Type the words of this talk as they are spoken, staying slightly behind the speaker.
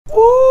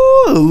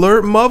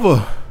Alert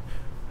mother.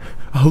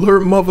 Alert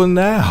mother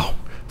now.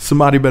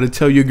 Somebody better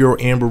tell your girl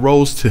Amber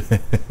Rose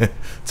to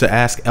to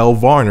ask Elle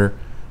Varner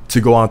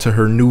to go on to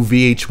her new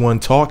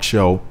VH1 talk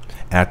show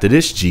after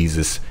this,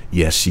 Jesus.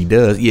 Yes, she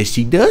does. Yes,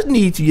 she does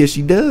need to. Yes,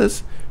 she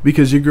does.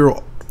 Because your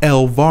girl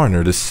Elle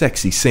Varner, the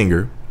sexy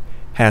singer,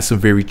 has some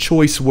very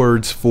choice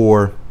words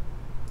for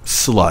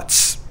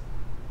sluts.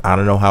 I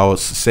don't know how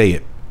else to say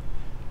it.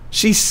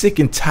 She's sick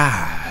and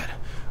tired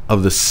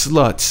of the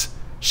sluts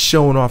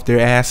showing off their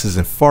asses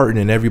and farting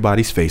in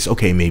everybody's face.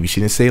 Okay, maybe she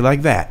didn't say it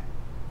like that.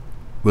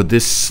 But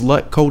this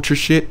slut culture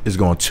shit is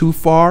going too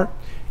far.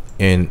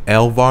 And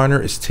Elle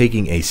Varner is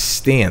taking a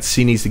stance.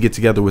 She needs to get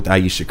together with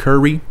Ayesha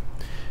Curry.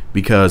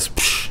 Because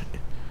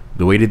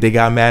the way that they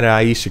got mad at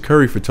Ayesha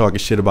Curry for talking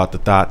shit about the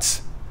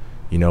thoughts.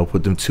 You know,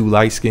 put them two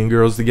light-skinned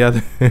girls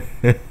together.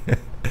 And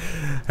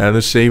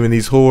they're shaming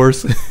these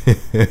whores.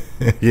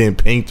 Getting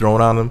paint thrown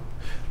on them.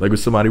 Like when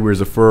somebody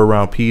wears a fur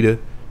around PETA.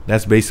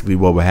 That's basically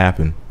what would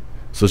happen.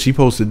 So she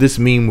posted this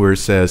meme where it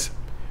says,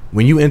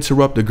 when you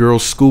interrupt a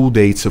girl's school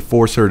day to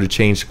force her to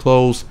change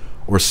clothes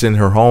or send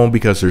her home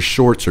because her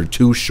shorts are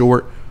too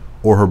short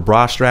or her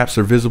bra straps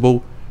are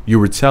visible, you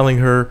were telling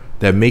her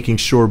that making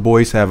sure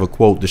boys have a,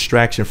 quote,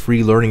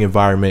 distraction-free learning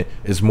environment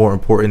is more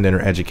important than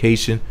her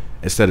education.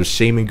 Instead of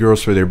shaming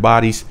girls for their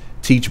bodies,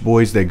 teach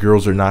boys that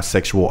girls are not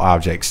sexual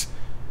objects.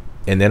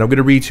 And then I'm going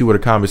to read to you what a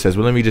comment says.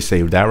 But let me just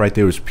say, that right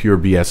there was pure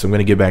BS. I'm going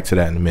to get back to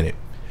that in a minute.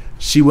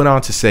 She went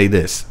on to say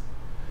this.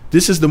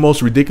 This is the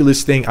most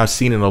ridiculous thing I've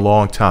seen in a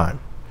long time.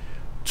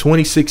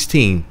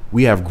 2016,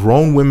 we have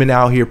grown women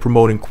out here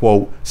promoting,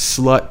 quote,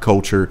 slut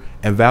culture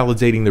and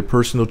validating their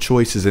personal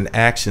choices and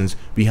actions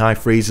behind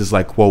phrases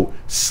like, quote,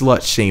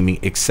 slut shaming,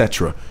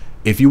 etc.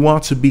 If you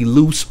want to be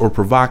loose or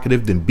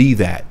provocative, then be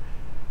that.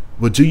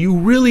 But do you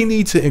really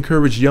need to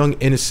encourage young,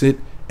 innocent,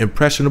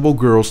 impressionable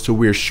girls to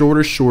wear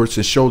shorter shorts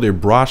and show their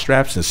bra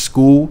straps in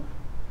school?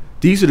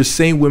 These are the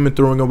same women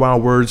throwing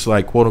around words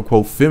like, quote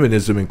unquote,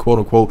 feminism and, quote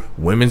unquote,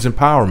 women's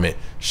empowerment.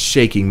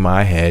 Shaking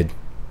my head.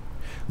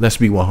 Let's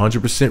be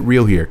 100%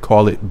 real here.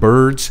 Call it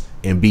birds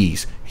and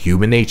bees,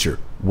 human nature,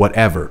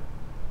 whatever.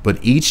 But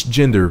each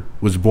gender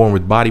was born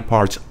with body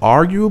parts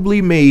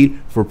arguably made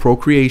for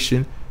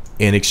procreation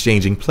and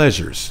exchanging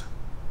pleasures.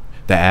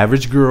 The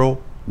average girl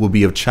will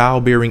be of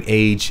childbearing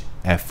age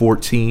at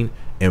 14,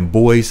 and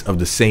boys of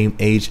the same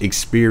age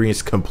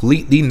experience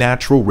completely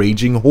natural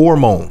raging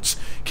hormones.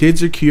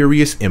 Kids are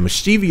curious and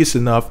mischievous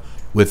enough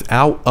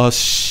without us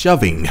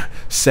shoving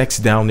sex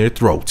down their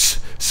throats.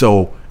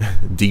 So,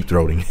 deep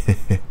throating.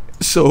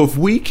 So if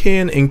we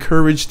can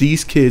encourage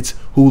these kids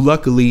who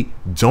luckily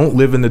don't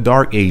live in the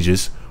dark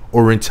ages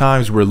or in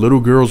times where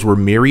little girls were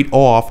married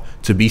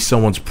off to be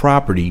someone's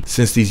property,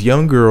 since these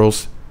young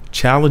girls,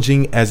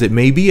 challenging as it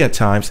may be at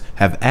times,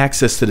 have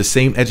access to the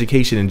same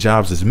education and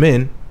jobs as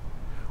men,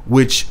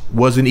 which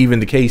wasn't even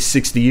the case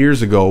 60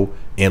 years ago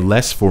and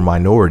less for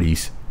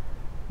minorities,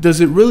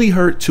 does it really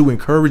hurt to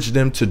encourage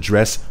them to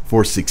dress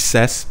for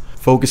success,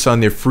 focus on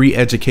their free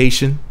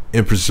education,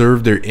 and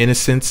preserve their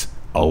innocence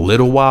a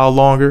little while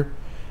longer?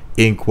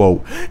 End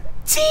quote.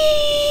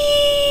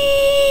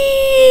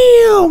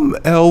 Damn,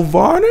 Elle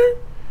Varner,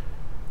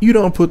 you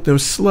don't put them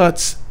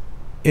sluts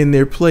in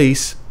their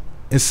place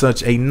in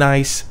such a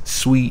nice,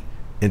 sweet,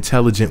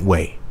 intelligent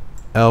way.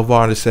 Elle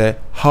Varner said,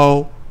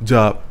 hold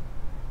up,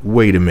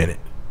 wait a minute.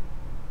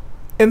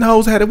 And the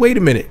hoes had to wait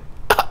a minute.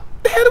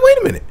 They had to wait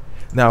a minute.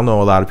 Now I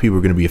know a lot of people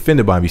are going to be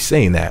offended by me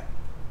saying that,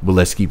 but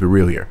let's keep it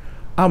real here.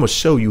 I'm going to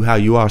show you how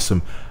you are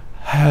some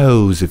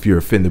hoes if you're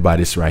offended by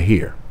this right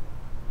here.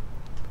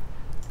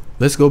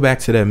 Let's go back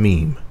to that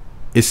meme.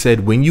 It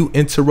said, when you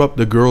interrupt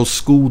the girl's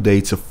school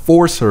day to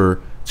force her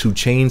to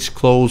change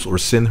clothes or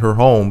send her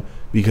home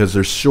because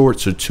her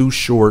shorts are too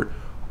short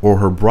or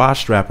her bra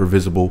strap are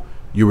visible,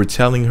 you were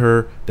telling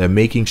her that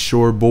making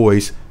sure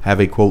boys have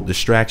a, quote,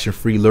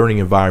 distraction-free learning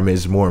environment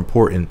is more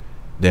important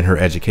than her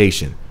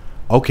education.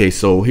 Okay,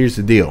 so here's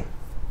the deal.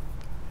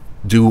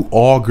 Do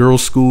all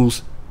girls'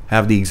 schools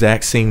have the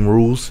exact same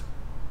rules?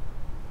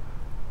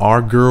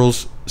 Are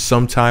girls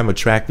sometimes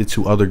attracted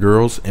to other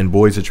girls and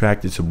boys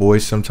attracted to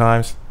boys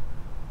sometimes?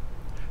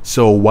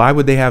 So why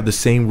would they have the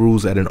same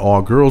rules at an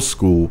all-girls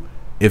school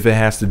if it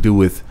has to do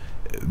with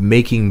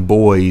making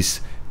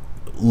boys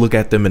look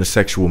at them in a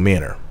sexual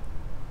manner?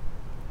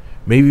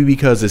 Maybe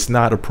because it's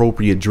not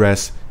appropriate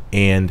dress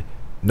and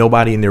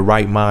nobody in their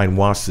right mind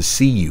wants to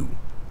see you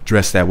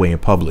dressed that way in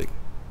public.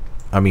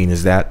 I mean,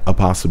 is that a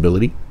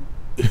possibility?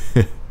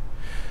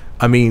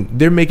 I mean,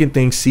 they're making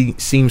things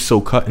seem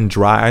so cut and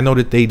dry. I know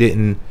that they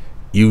didn't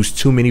use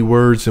too many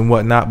words and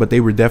whatnot, but they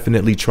were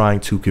definitely trying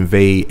to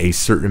convey a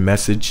certain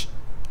message,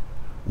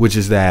 which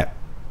is that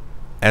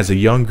as a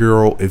young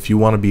girl, if you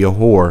want to be a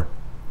whore,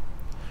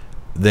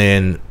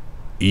 then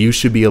you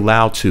should be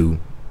allowed to,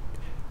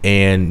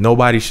 and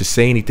nobody should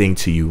say anything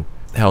to you.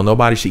 Hell,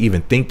 nobody should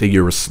even think that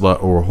you're a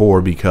slut or a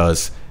whore,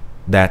 because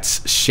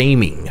that's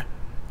shaming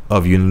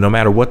of you, no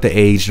matter what the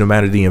age, no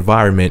matter the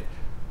environment.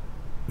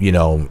 You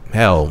know,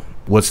 hell,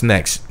 what's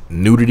next?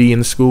 Nudity in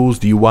the schools?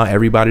 Do you want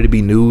everybody to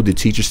be nude? The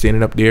teacher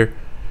standing up there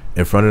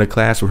in front of the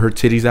class with her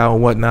titties out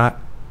and whatnot,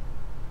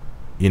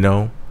 you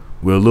know,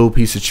 with a little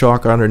piece of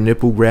chalk on her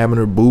nipple, grabbing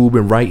her boob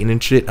and writing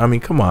and shit. I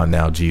mean, come on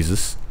now,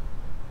 Jesus.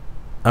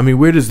 I mean,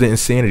 where does the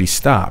insanity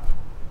stop?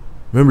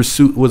 Remember,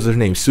 what's her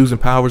name? Susan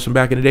Powers from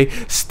back in the day?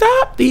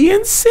 Stop the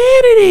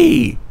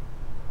insanity.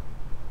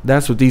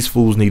 That's what these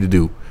fools need to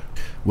do.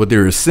 What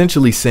they're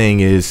essentially saying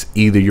is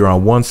either you're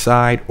on one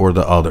side or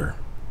the other.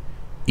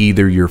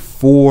 Either you're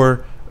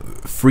for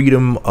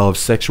freedom of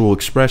sexual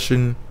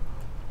expression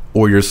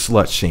or you're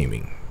slut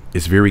shaming.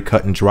 It's very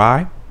cut and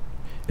dry.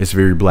 It's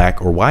very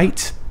black or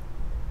white.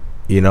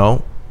 You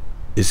know,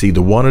 it's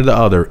either one or the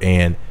other,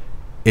 and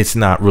it's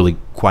not really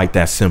quite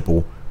that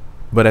simple.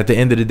 But at the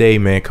end of the day,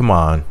 man, come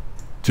on.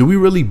 Do we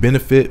really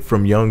benefit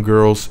from young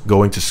girls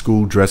going to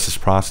school dressed as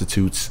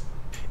prostitutes?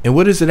 And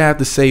what does it have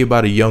to say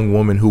about a young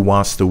woman who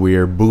wants to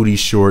wear booty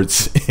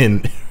shorts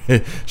and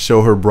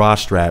show her bra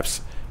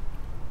straps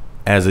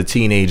as a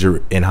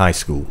teenager in high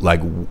school?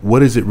 Like, what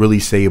does it really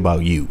say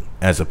about you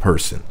as a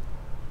person,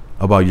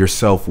 about your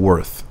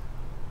self-worth?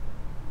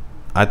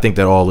 I think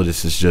that all of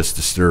this is just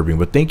disturbing.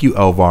 But thank you,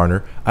 Elle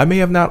Varner. I may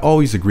have not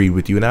always agreed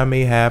with you, and I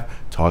may have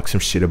talked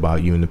some shit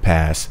about you in the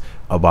past,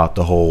 about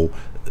the whole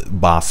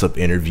boss up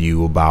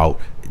interview about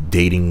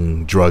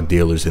dating drug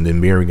dealers and then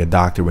marrying a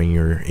doctor when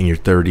you're in your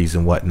 30s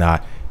and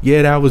whatnot.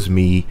 Yeah, that was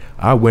me.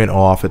 I went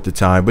off at the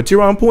time, but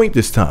you're on point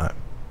this time.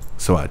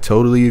 So I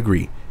totally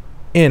agree.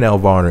 And Elle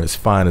Varner is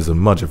fine as a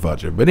mudger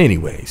fudger. But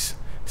anyways,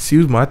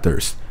 excuse my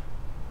thirst.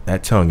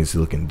 That tongue is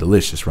looking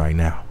delicious right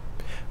now.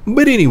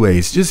 But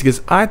anyways, just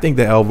because I think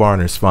that Elle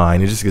Varner is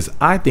fine, and just because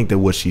I think that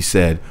what she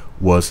said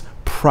was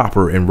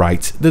proper and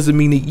right, doesn't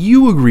mean that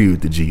you agree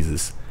with the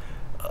Jesus.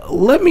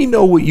 Let me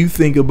know what you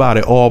think about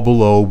it all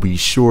below. Be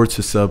sure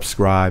to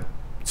subscribe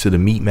to the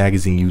Meat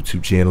Magazine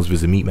YouTube channels.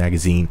 Visit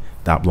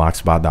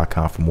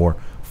meatmagazine.blogspot.com for more.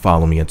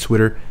 Follow me on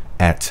Twitter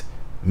at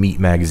Meat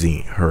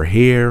Magazine. Her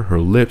hair, her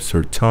lips,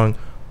 her tongue,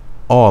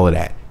 all of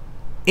that.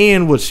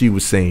 And what she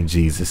was saying,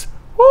 Jesus.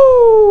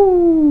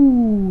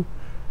 Woo!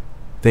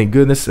 Thank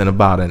goodness in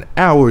about an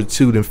hour or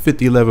two, then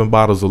 11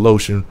 bottles of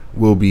lotion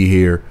will be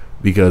here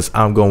because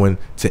I'm going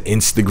to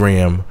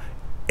Instagram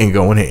and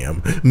going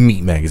ham.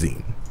 Meat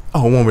Magazine.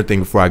 Oh, one more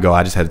thing before I go.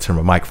 I just had to turn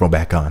my microphone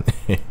back on.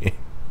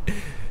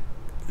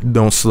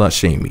 Don't slut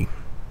shame me,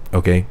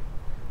 okay?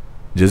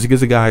 Just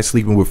because a guy is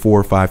sleeping with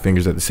 4 or 5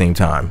 fingers at the same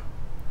time.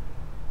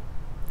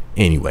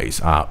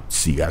 Anyways, I'll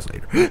see you guys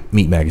later.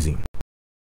 Meat Magazine.